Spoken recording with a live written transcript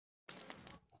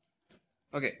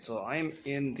Okay, so I am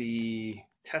in the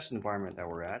test environment that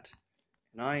we're at,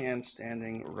 and I am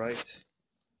standing right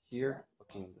here,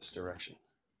 looking in this direction.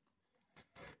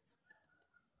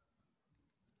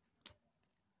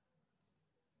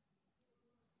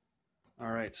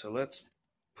 Alright, so let's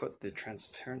put the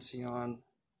transparency on,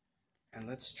 and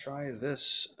let's try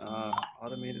this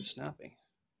automated snapping.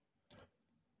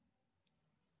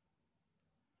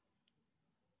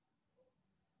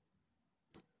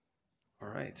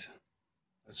 Alright,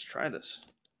 let's try this.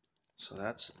 So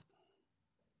that's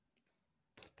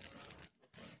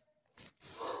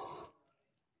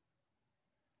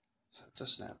a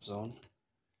snap zone.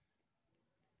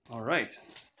 Alright,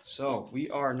 so we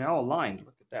are now aligned.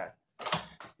 Look at that.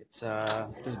 It's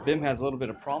this BIM has a little bit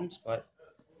of problems, but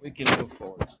we can move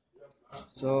forward.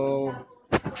 So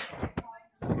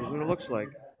here's what it looks like.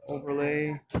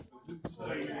 Overlay,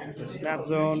 the snap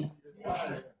zone,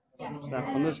 snap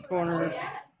on this corner.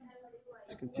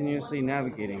 It's continuously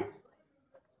navigating.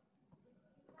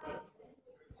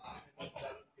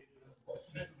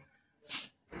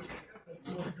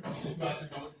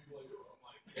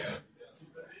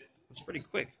 It's pretty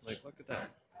quick. Like, look at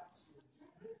that.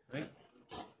 Right?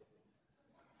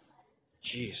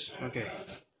 Jeez. Okay.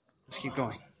 Let's keep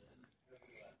going.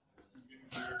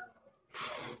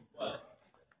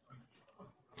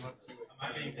 I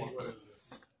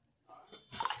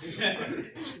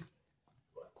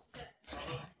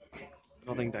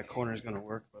don't think that corner is going to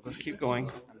work, but let's keep going.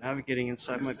 I'm navigating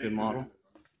inside my BIM model.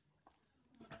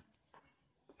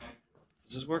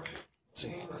 Does this work? Let's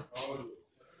see.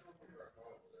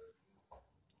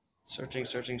 Searching,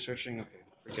 searching, searching. Okay,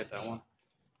 forget that one.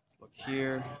 Let's look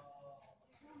here.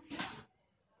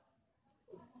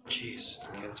 Jeez.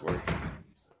 Okay, let's work.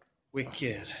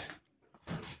 Wicked.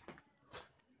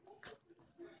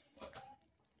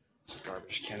 There's a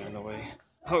garbage can in the way.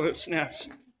 Oh, it snaps.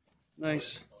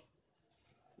 Nice.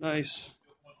 Nice.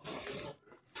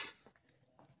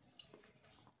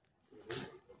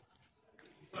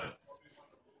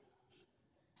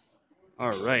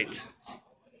 All right.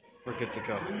 We're good to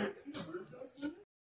go.